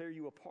and tear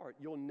you apart.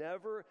 You'll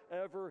never,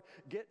 ever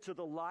get to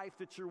the life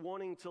that you're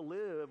wanting to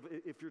live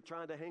if you're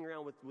trying to hang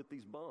around with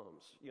these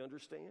bums. You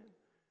understand?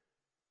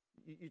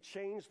 You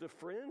change the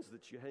friends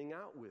that you hang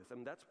out with. I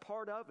mean, that's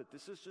part of it.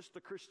 This is just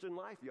the Christian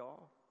life,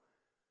 y'all.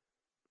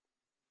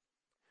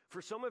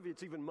 For some of you,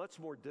 it's even much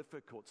more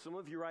difficult. Some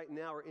of you right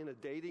now are in a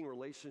dating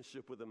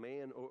relationship with a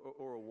man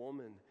or a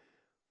woman.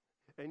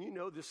 And you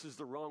know this is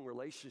the wrong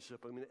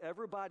relationship. I mean,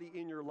 everybody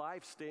in your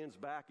life stands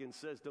back and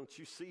says, don't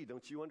you see?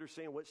 Don't you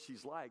understand what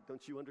she's like?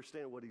 Don't you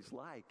understand what he's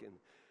like? And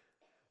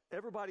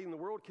everybody in the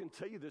world can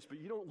tell you this, but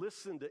you don't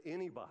listen to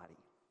anybody.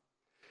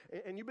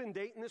 And you've been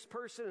dating this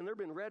person, and there have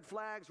been red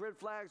flags, red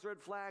flags, red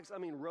flags. I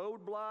mean,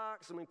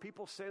 roadblocks. I mean,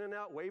 people standing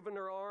out, waving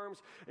their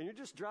arms. And you're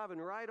just driving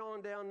right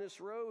on down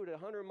this road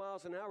at 100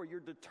 miles an hour. You're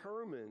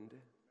determined.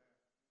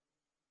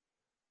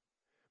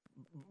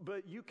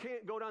 But you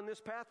can't go down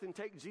this path and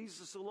take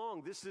Jesus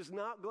along. This is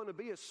not going to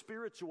be a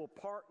spiritual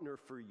partner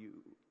for you.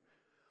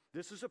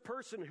 This is a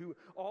person who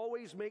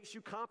always makes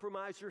you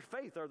compromise your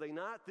faith, are they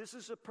not? This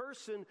is a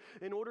person,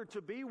 in order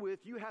to be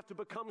with, you have to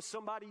become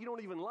somebody you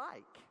don't even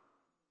like.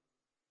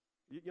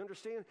 You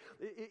understand?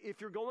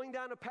 If you're going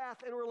down a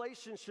path in a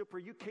relationship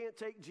where you can't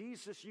take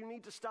Jesus, you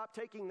need to stop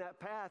taking that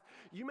path.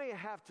 You may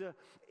have to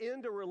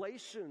end a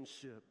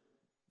relationship.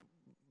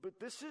 But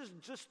this is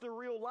just the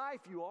real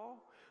life, you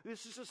all.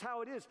 This is just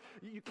how it is.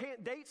 You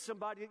can't date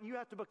somebody. You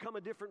have to become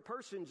a different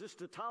person just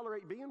to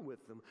tolerate being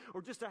with them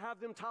or just to have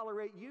them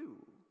tolerate you.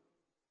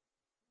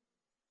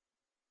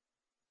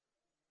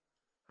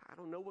 I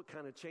don't know what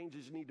kind of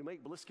changes you need to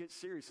make, but let's get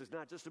serious. It's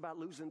not just about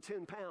losing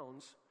 10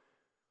 pounds.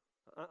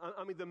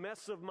 I mean, the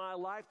mess of my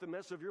life, the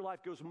mess of your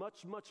life goes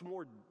much, much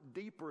more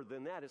deeper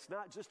than that. It's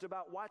not just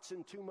about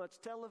watching too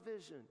much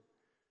television.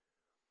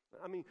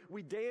 I mean,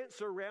 we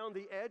dance around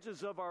the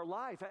edges of our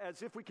life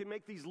as if we can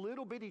make these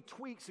little bitty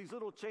tweaks, these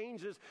little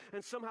changes,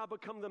 and somehow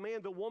become the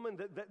man, the woman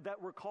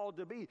that we're called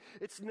to be.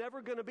 It's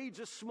never going to be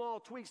just small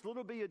tweaks,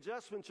 little bitty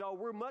adjustments, y'all.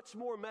 We're much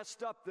more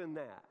messed up than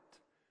that.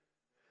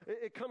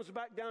 It comes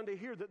back down to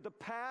here, that the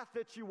path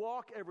that you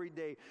walk every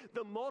day,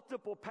 the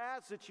multiple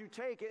paths that you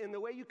take, and the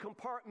way you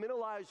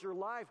compartmentalize your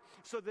life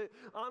so that,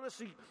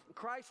 honestly,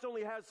 Christ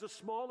only has the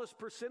smallest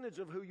percentage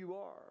of who you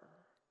are.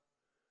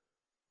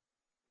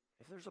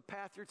 If there's a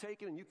path you're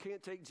taking and you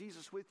can't take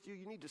Jesus with you,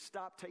 you need to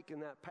stop taking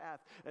that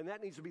path. And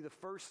that needs to be the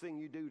first thing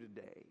you do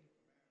today.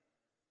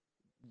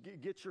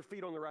 Get your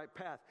feet on the right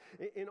path.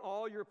 In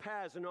all your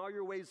paths, in all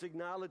your ways,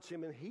 acknowledge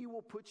Him, and He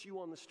will put you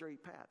on the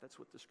straight path. That's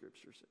what the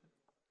Scripture says.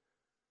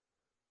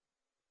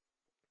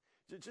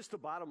 Just the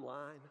bottom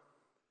line,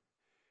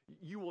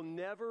 you will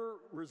never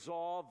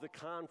resolve the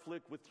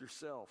conflict with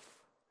yourself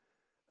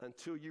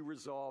until you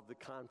resolve the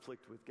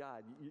conflict with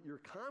God. Your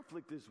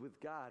conflict is with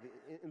God.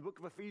 In the book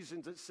of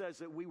Ephesians, it says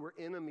that we were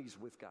enemies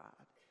with God.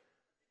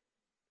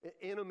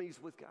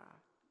 Enemies with God.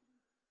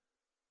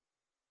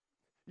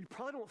 You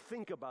probably don't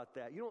think about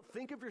that. You don't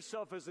think of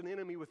yourself as an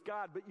enemy with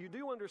God, but you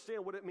do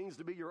understand what it means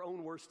to be your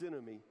own worst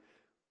enemy.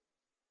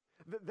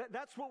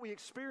 That's what we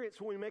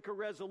experience when we make a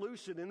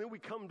resolution, and then we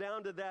come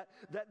down to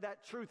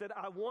that truth that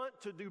I want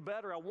to do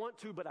better, I want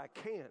to, but I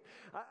can't.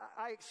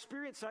 I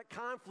experience that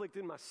conflict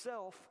in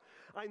myself.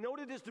 I know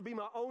what it is to be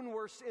my own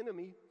worst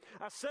enemy.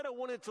 I said I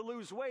wanted to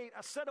lose weight.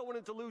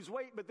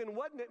 But then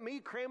wasn't it me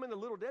cramming the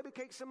Little Debbie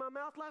cakes in my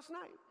mouth last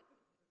night?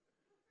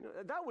 You know,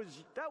 that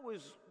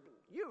was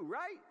you,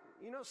 right?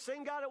 You know,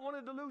 same guy that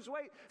wanted to lose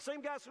weight,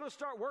 same guy's going to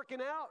start working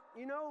out,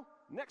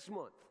 next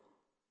month.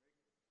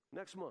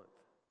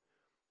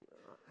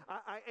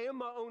 I am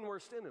my own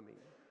worst enemy.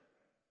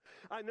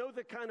 I know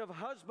the kind of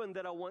husband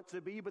that I want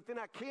to be, but then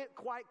I can't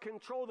quite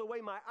control the way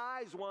my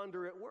eyes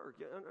wander at work.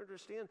 You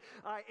understand?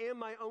 I am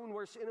my own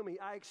worst enemy.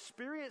 I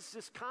experience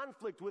this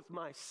conflict with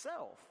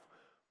myself.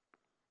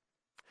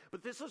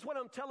 But this is what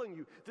I'm telling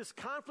you. This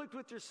conflict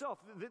with yourself,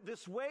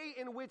 this way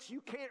in which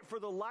you can't for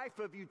the life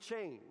of you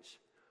change.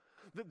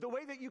 The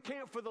way that you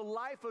can't for the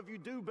life of you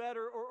do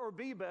better or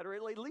be better,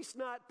 at least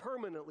not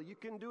permanently. You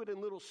can do it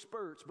in little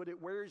spurts, but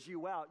it wears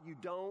you out. You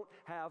don't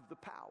have the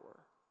power.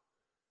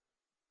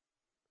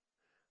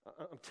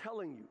 I'm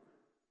telling you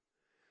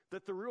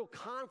that the real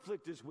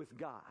conflict is with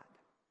God.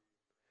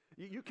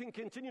 You can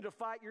continue to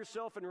fight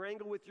yourself and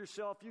wrangle with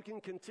yourself. You can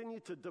continue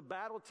to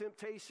battle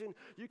temptation.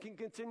 You can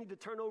continue to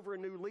turn over a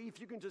new leaf.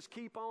 You can just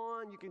keep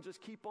on.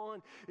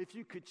 If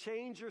you could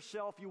change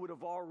yourself, you would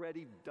have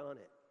already done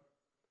it.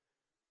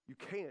 You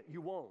can't.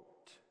 You won't.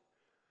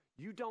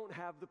 You don't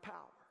have the power.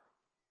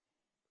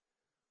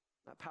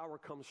 That power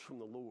comes from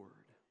the Lord.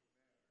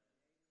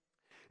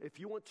 If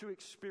you want to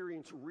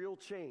experience real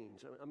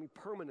change,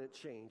 permanent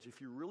change, if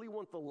you really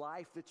want the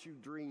life that you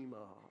dream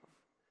of,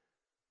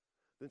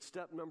 then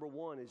step number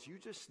one is you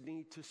just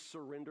need to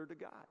surrender to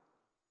God.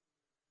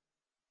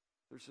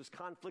 There's this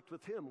conflict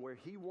with Him where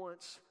He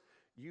wants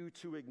you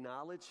to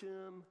acknowledge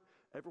Him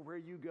everywhere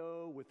you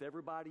go, with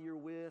everybody you're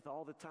with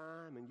all the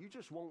time, and you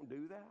just won't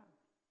do that.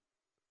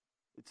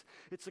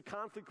 It's a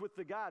conflict with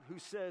the God who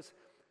says,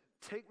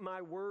 take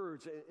my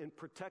words and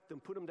protect them,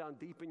 put them down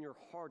deep in your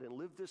heart and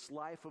live this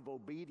life of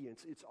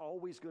obedience. It's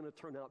always going to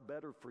turn out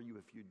better for you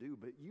if you do,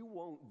 but you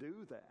won't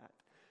do that.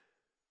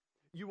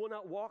 You will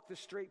not walk the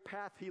straight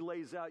path He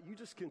lays out. You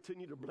just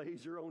continue to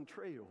blaze your own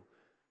trail.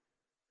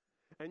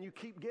 And you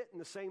keep getting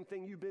the same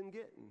thing you've been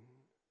getting.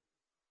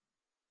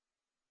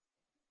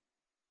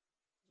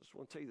 I just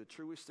want to tell you the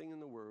truest thing in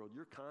the world.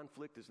 Your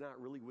conflict is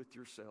not really with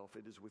yourself.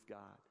 It is with God.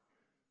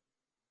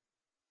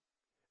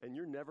 And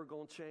you're never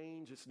going to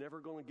change. It's never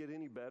going to get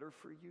any better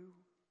for you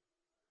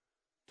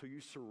till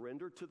you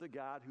surrender to the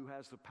God who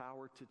has the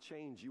power to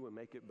change you and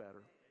make it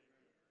better.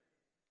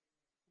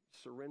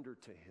 Surrender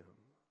to Him.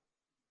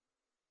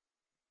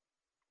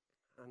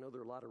 I know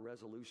there are a lot of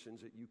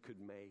resolutions that you could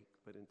make,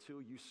 but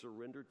until you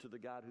surrender to the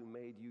God who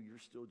made you, you're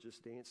still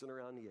just dancing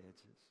around the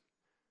edges.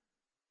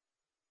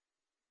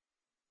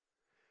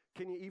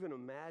 Can you even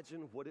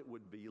imagine what it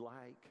would be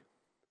like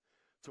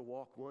to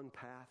walk one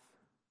path?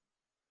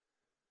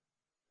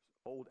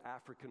 Old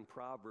African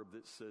proverb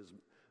that says,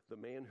 the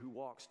man who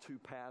walks two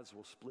paths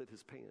will split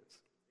his pants.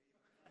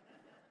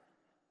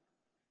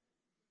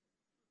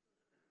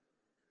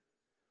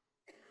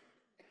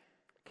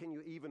 Can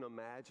you even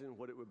imagine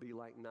what it would be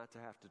like not to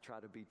have to try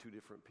to be two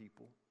different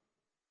people?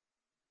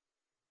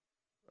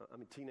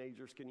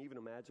 Teenagers, can you even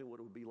imagine what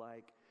it would be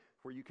like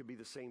where you could be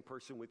the same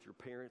person with your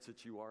parents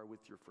that you are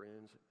with your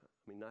friends?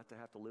 Not to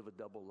have to live a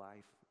double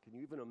life. Can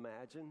you even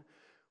imagine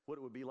what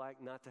it would be like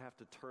not to have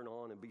to turn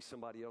on and be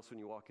somebody else when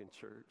you walk in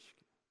church?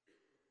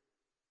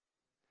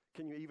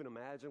 Can you even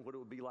imagine what it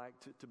would be like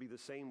to be the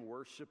same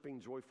worshiping,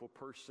 joyful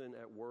person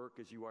at work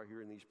as you are here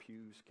in these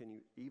pews? Can you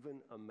even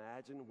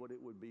imagine what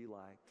it would be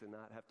like to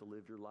not have to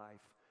live your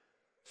life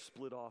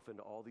split off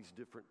into all these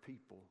different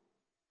people?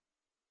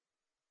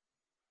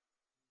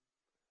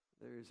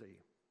 There is a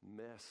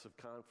mess of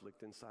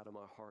conflict inside of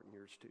my heart and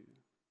yours too.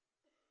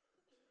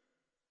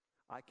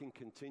 I can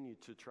continue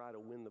to try to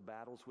win the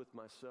battles with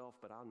myself,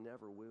 but I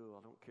never will.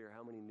 I don't care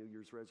how many New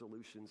Year's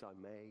resolutions I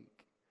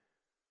make.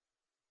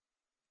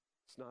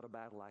 It's not a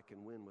battle I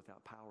can win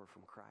without power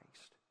from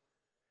Christ.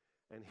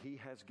 And He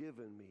has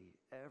given me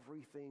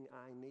everything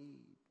I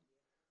need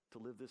to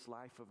live this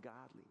life of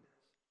godliness.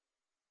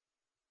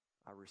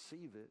 I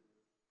receive it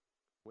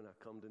when I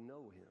come to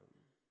know Him.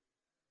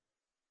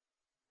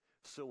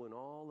 So in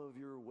all of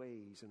your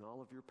ways and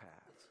all of your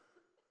paths,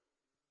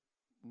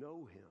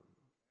 know Him.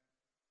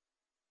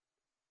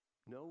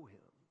 Know Him.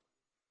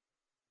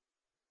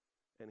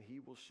 And He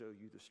will show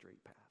you the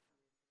straight path.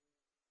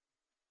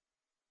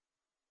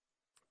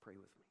 Pray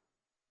with me.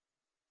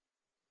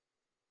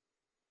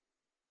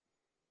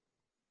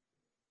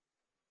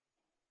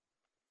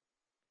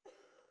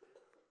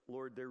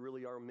 Lord, there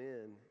really are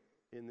men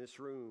in this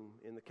room,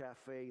 in the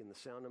cafe, in the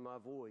sound of my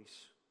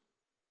voice,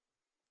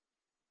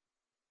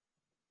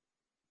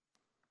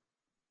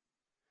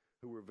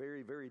 who are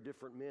very, very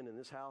different men in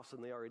this house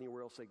than they are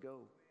anywhere else they go.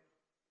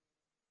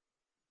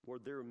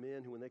 Lord, there are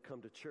men who, when they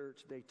come to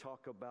church, they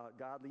talk about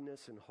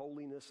godliness and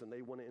holiness, and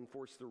they want to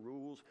enforce the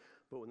rules.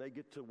 But when they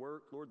get to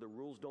work, Lord, the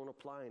rules don't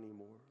apply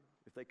anymore.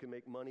 If they can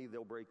make money,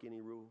 they'll break any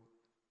rule.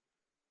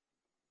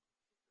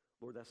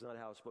 Lord, that's not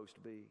how it's supposed to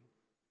be.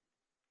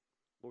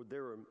 Lord,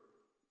 there are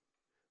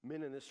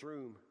men in this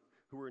room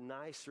who are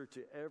nicer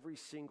to every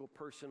single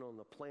person on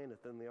the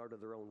planet than they are to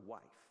their own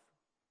wife.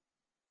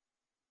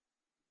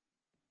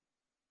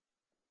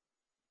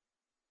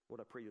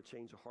 Lord, I pray you'll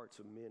change the hearts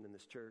of men in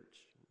this church,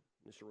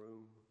 in this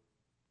room.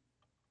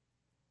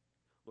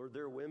 Lord,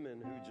 there are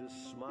women who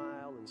just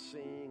smile and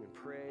sing and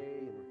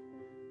pray and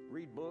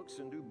read books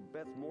and do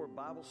more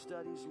Bible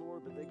studies,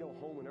 Lord, but they go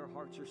home and their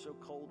hearts are so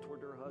cold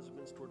toward their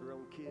husbands, toward their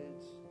own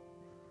kids.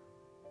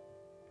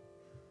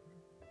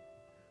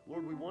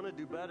 Lord, we want to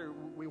do better.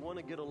 We want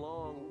to get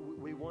along.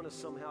 We want to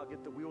somehow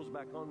get the wheels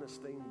back on this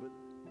thing, but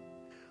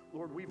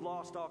Lord, we've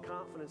lost all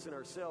confidence in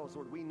ourselves.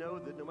 Lord, we know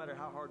that no matter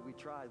how hard we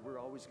try, we're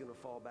always going to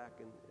fall back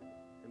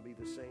and be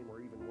the same or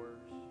even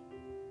worse.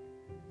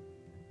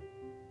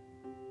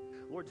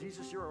 Lord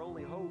Jesus, you're our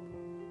only hope.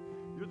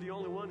 You're the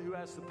only one who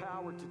has the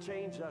power to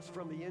change us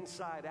from the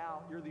inside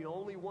out. You're the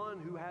only one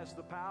who has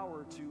the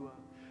power to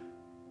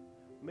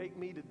make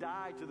me to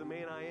die to the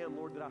man I am,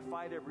 Lord, that I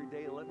fight every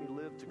day, and let me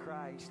live to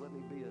Christ. Let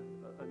me be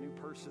a new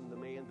person, the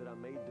man that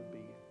I'm made to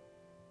be.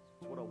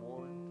 That's what I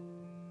want.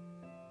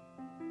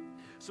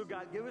 So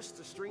God, give us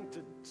the strength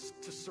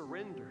to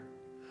surrender.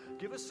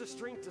 Give us the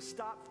strength to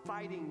stop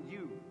fighting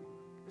you.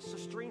 Give us the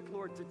strength,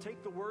 Lord, to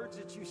take the words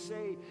that you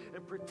say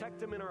and protect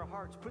them in our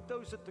hearts. Put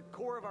those at the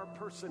core of our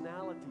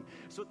personality.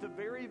 So at the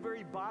very,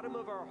 very bottom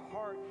of our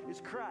heart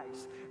is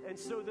Christ. And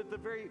so that the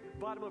very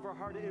bottom of our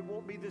heart, it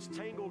won't be this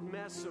tangled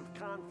mess of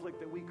conflict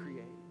that we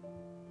create.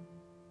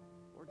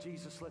 Lord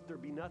Jesus, let there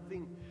be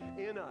nothing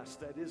in us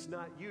that is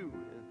not you.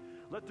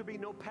 Let there be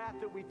no path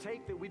that we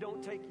take that we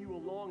don't take you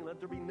along. Let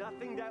there be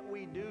nothing that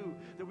we do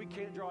that we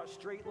can't draw a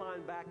straight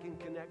line back and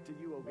connect to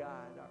you, oh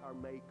God, our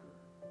Maker.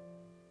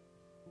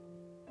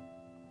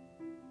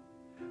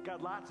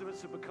 God, lots of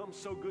us have become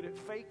so good at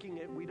faking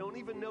it, we don't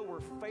even know we're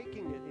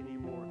faking it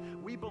anymore.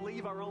 We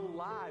believe our own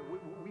lie.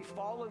 We've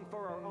fallen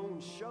for our own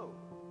show.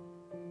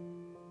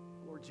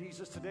 Lord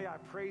Jesus, today I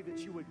pray that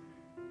you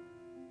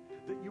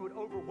would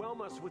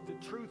overwhelm us with the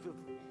truth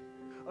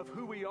of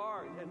who we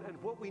are and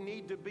what we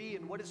need to be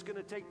and what it's going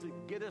to take to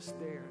get us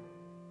there.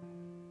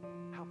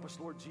 Help us,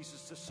 Lord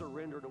Jesus, to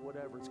surrender to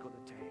whatever it's going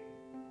to take.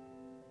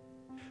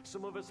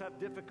 Some of us have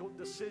difficult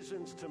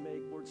decisions to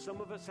make, Lord.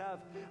 Some of us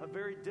have a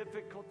very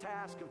difficult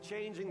task of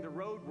changing the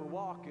road we're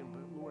walking.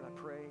 But, Lord, I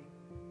pray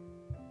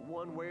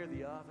one way or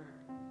the other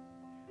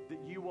that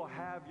you will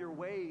have your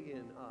way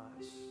in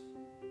us,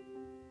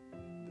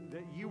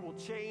 that you will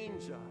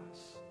change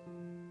us,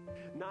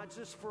 not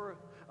just for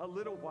a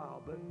little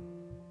while, but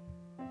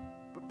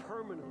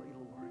permanently,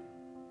 Lord.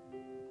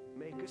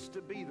 Make us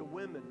to be the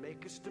women.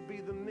 Make us to be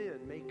the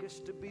men. Make us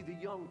to be the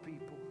young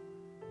people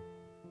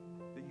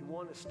that you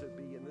want us to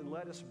be. And then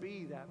let us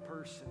be that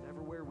person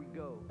everywhere we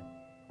go,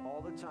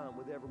 all the time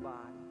with everybody.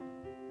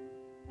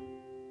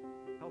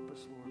 Help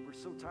us, Lord. We're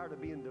so tired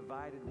of being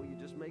divided. Will you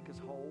just make us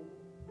whole?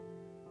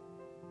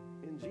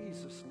 In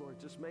Jesus, Lord,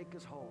 just make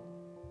us whole.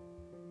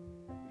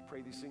 We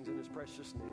pray these things in His precious name.